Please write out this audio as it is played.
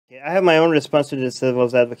I have my own response to the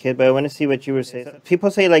devil's advocate, but I want to see what you were saying.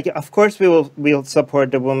 People say, like, of course we'll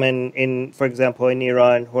support the women in, for example, in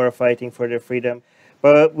Iran who are fighting for their freedom.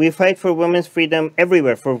 But we fight for women's freedom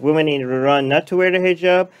everywhere, for women in Iran not to wear the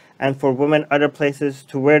hijab, and for women other places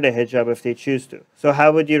to wear the hijab if they choose to. So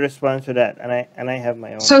how would you respond to that? And I have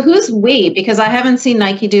my own. So who's we? Because I haven't seen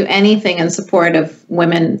Nike do anything in support of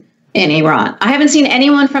women in Iran. I haven't seen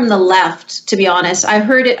anyone from the left, to be honest. I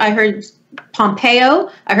heard Pompeo.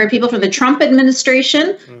 I heard people from the Trump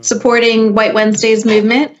administration supporting White Wednesday's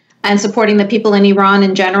movement and supporting the people in Iran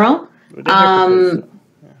in general.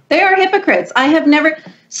 They are hypocrites. I have never.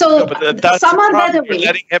 So that's Samad You're Badawi.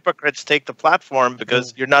 letting hypocrites take the platform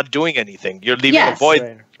because you're not doing anything. You're leaving a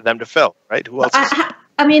void for them to fill, right? Who else?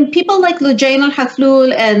 I mean, people like Lujain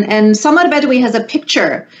al-Haflul and Samad Badawi has a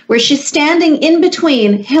picture where she's standing in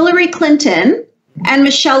between Hillary Clinton and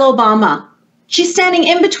Michelle Obama. She's standing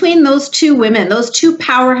in between those two women, those two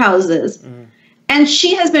powerhouses. And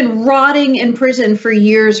she has been rotting in prison for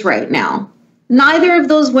years right now. Neither of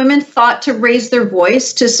those women thought to raise their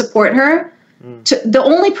voice to support her. The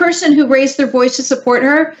only person who raised their voice to support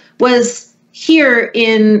her was here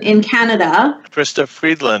in Canada. Krista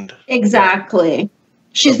Friedland. Exactly.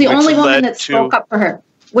 She's the only woman that spoke up for her,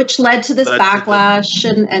 which led to this backlash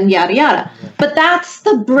and yada, yada. But that's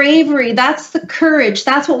the bravery. That's the courage.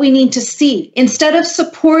 That's what we need to see. Instead of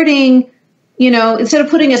supporting, instead of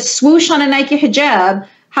putting a swoosh on a Nike hijab,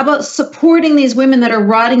 how about supporting these women that are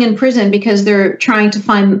rotting in prison because they're trying to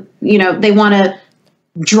find, they want to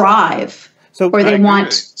drive or they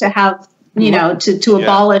want to have, to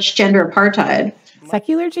abolish gender apartheid.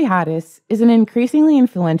 Secular Jihadists is an increasingly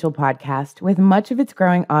influential podcast with much of its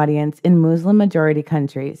growing audience in Muslim-majority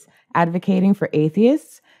countries, advocating for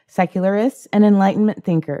atheists, secularists, and Enlightenment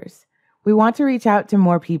thinkers. We want to reach out to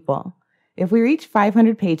more people. If we reach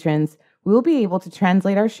 500 patrons, we will be able to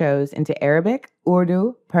translate our shows into Arabic,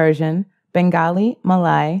 Urdu, Persian, Bengali,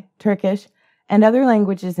 Malay, Turkish, and other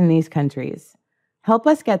languages in these countries. Help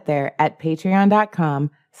us get there at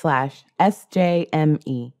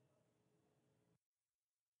patreon.com/SJME.